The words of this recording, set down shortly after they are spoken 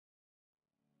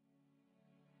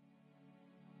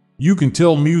You can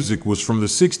tell music was from the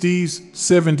 60s,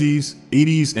 70s,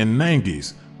 80s, and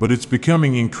 90s, but it's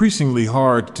becoming increasingly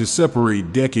hard to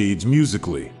separate decades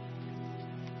musically.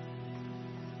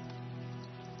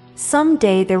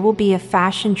 Someday there will be a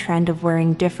fashion trend of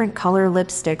wearing different color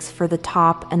lipsticks for the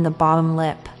top and the bottom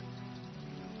lip.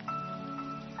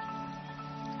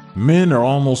 Men are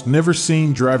almost never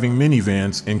seen driving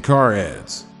minivans and car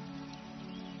ads.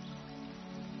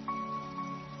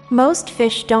 Most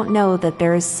fish don't know that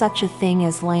there is such a thing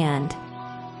as land.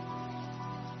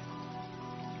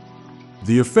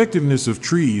 The effectiveness of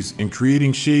trees in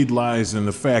creating shade lies in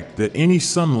the fact that any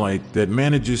sunlight that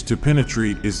manages to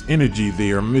penetrate is energy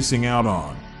they are missing out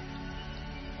on.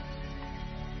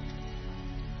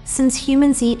 Since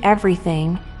humans eat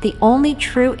everything, the only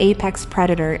true apex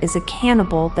predator is a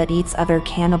cannibal that eats other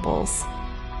cannibals.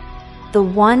 The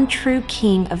one true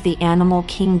king of the animal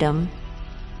kingdom.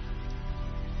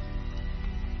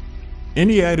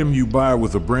 Any item you buy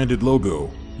with a branded logo,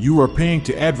 you are paying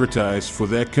to advertise for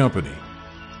that company.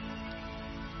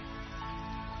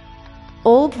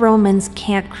 Old Romans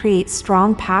can't create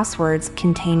strong passwords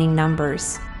containing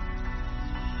numbers.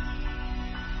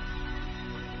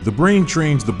 The brain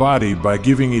trains the body by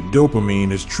giving it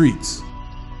dopamine as treats.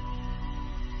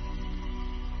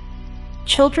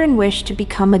 Children wish to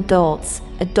become adults,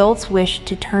 adults wish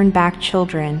to turn back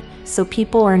children, so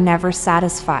people are never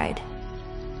satisfied.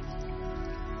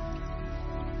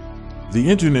 The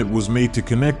internet was made to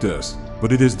connect us,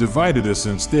 but it has divided us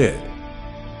instead.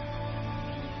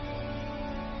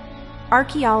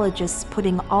 Archaeologists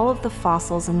putting all of the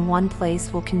fossils in one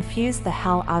place will confuse the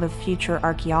hell out of future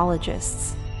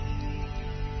archaeologists.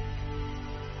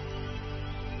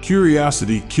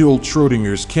 Curiosity killed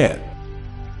Schrodinger's cat.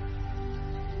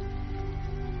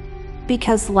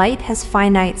 Because light has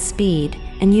finite speed,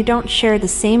 and you don't share the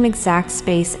same exact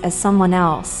space as someone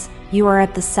else, you are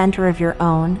at the center of your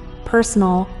own,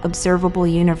 personal, observable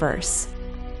universe.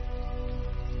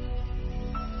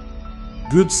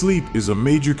 Good sleep is a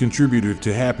major contributor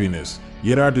to happiness,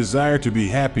 yet our desire to be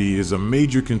happy is a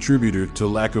major contributor to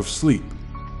lack of sleep.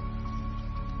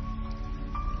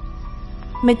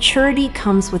 Maturity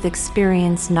comes with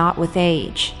experience, not with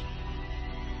age.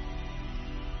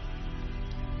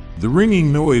 The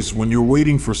ringing noise when you're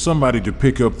waiting for somebody to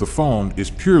pick up the phone is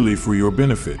purely for your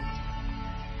benefit.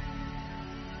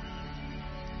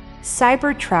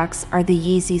 Cybertrucks are the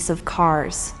Yeezys of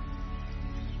cars.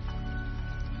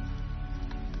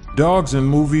 Dogs in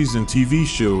movies and TV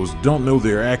shows don't know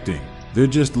they're acting, they're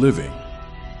just living.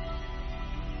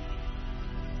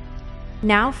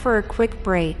 Now for a quick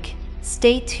break.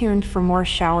 Stay tuned for more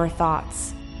shower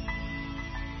thoughts.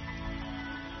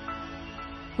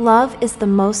 Love is the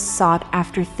most sought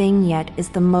after thing, yet is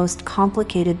the most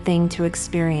complicated thing to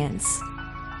experience.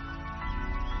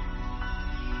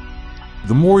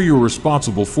 The more you're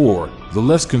responsible for, the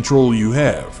less control you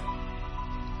have.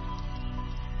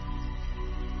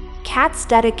 Cats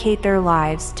dedicate their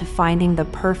lives to finding the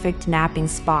perfect napping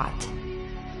spot.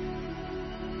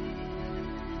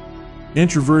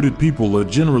 Introverted people are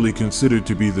generally considered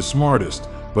to be the smartest,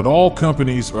 but all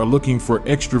companies are looking for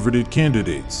extroverted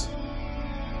candidates.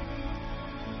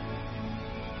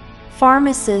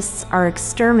 Pharmacists are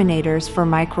exterminators for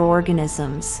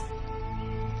microorganisms.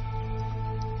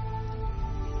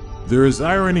 There is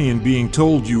irony in being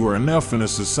told you are enough in a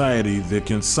society that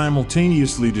can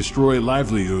simultaneously destroy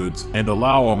livelihoods and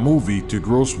allow a movie to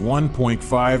gross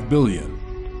 $1.5 billion.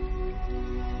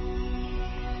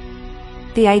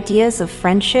 The ideas of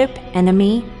friendship,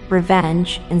 enemy,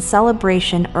 revenge, and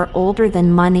celebration are older than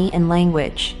money and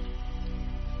language.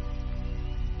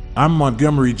 I'm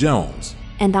Montgomery Jones.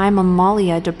 And I'm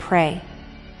Amalia Dupre.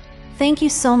 Thank you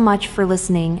so much for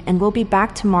listening, and we'll be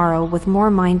back tomorrow with more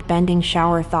mind-bending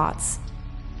shower thoughts.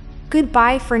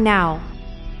 Goodbye for now.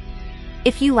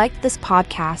 If you liked this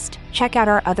podcast, check out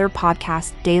our other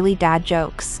podcast, Daily Dad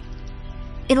Jokes.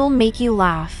 It'll make you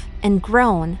laugh and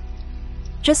groan.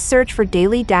 Just search for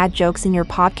Daily Dad Jokes in your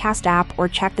podcast app or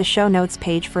check the show notes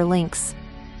page for links.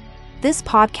 This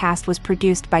podcast was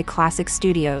produced by Classic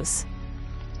Studios.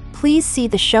 Please see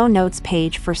the show notes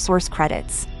page for source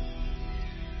credits.